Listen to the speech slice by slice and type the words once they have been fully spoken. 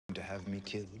to have me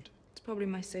killed? It's probably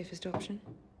my safest option.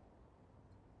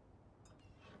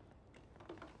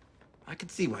 I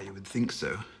could see why you would think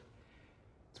so.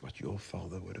 It's what your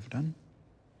father would have done.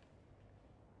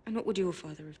 And what would your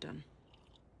father have done?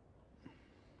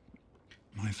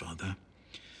 My father,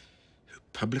 who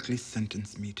publicly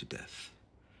sentenced me to death.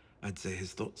 I'd say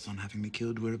his thoughts on having me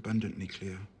killed were abundantly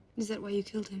clear. Is that why you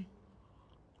killed him?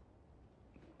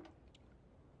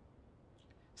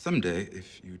 Someday,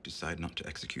 if you decide not to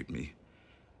execute me,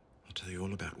 I'll tell you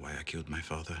all about why I killed my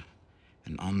father.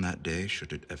 And on that day,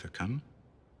 should it ever come,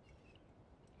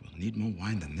 we'll need more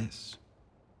wine than this.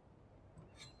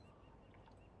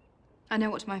 I know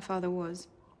what my father was.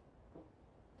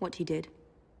 What he did.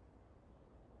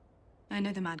 I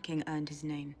know the Mad King earned his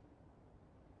name.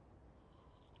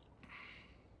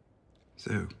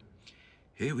 So,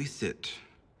 here we sit.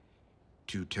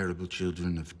 Two terrible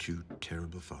children of two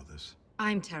terrible fathers.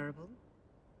 I'm terrible.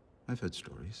 I've heard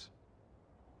stories.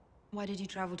 Why did you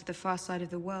travel to the far side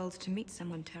of the world to meet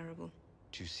someone terrible?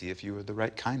 To see if you were the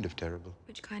right kind of terrible.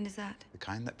 Which kind is that? The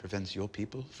kind that prevents your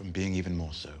people from being even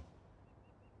more so.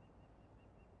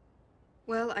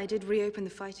 Well, I did reopen the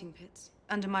fighting pits.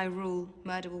 Under my rule,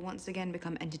 murder will once again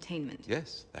become entertainment.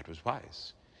 Yes, that was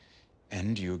wise.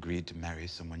 And you agreed to marry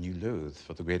someone you loathe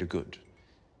for the greater good.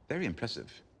 Very impressive.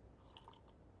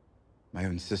 My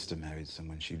own sister married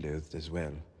someone she loathed as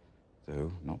well.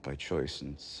 Though not by choice,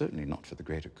 and certainly not for the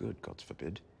greater good, God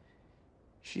forbid.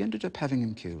 She ended up having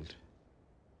him killed.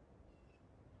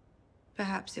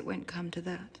 Perhaps it won't come to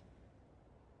that.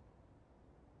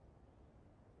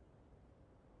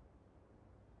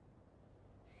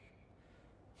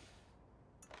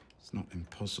 It's not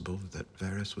impossible that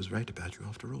Varys was right about you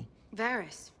after all.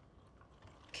 Varys?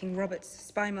 King Robert's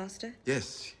spy master?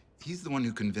 Yes, he's the one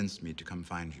who convinced me to come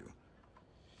find you.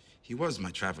 He was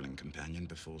my traveling companion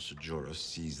before Sir Jorah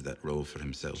seized that role for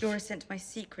himself. Jorah sent my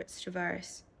secrets to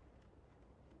Varys.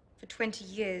 For 20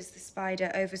 years, the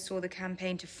Spider oversaw the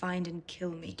campaign to find and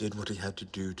kill me. He did what he had to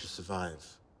do to survive.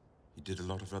 He did a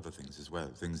lot of other things as well,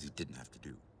 things he didn't have to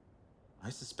do. I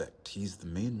suspect he's the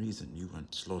main reason you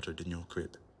weren't slaughtered in your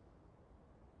crib.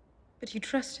 But you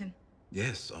trust him?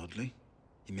 Yes, oddly.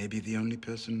 He may be the only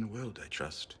person in the world I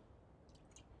trust.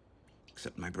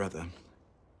 Except my brother.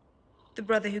 The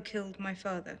brother who killed my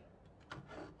father?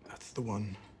 That's the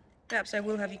one. Perhaps I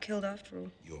will have you killed after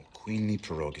all. Your queenly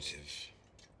prerogative.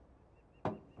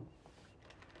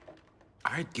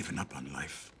 I'd given up on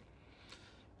life.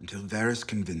 Until Varys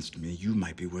convinced me you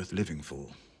might be worth living for.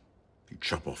 If you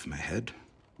chop off my head,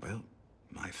 well,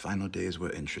 my final days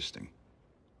were interesting.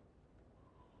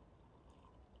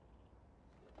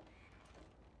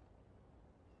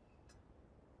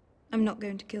 I'm not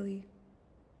going to kill you.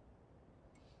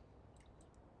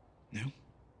 No?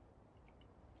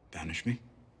 Banish me?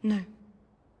 No.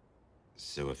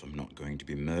 So if I'm not going to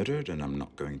be murdered and I'm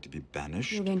not going to be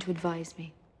banished... You're going to advise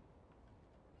me.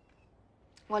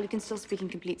 While you can still speak in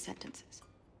complete sentences.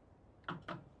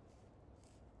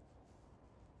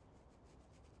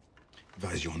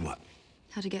 Advise you on what?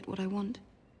 How to get what I want.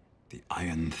 The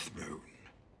Iron Throne.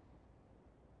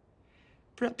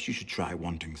 Perhaps you should try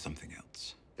wanting something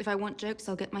else. If I want jokes,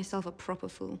 I'll get myself a proper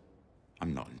fool.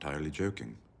 I'm not entirely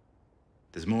joking.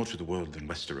 There's more to the world than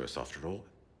Westeros, after all.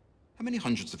 How many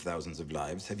hundreds of thousands of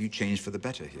lives have you changed for the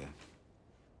better here?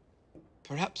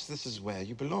 Perhaps this is where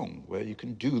you belong, where you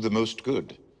can do the most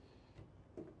good.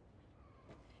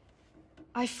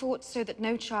 I fought so that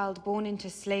no child born into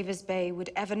Slaver's Bay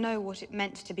would ever know what it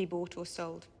meant to be bought or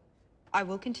sold. I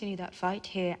will continue that fight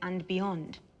here and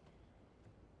beyond.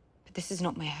 But this is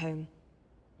not my home.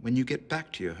 When you get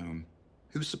back to your home,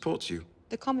 who supports you?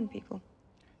 The common people.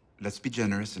 Let's be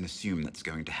generous and assume that's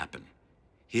going to happen.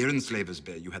 Here in Slaver's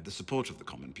Bay, you had the support of the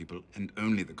common people, and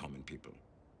only the common people.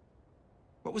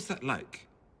 What was that like?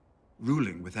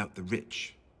 Ruling without the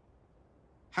rich?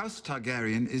 House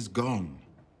Targaryen is gone.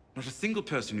 Not a single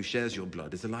person who shares your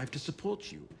blood is alive to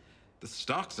support you. The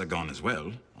Starks are gone as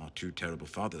well. Our two terrible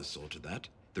fathers saw to that.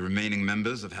 The remaining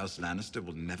members of House Lannister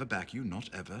will never back you, not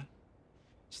ever.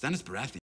 Stannis Baratheon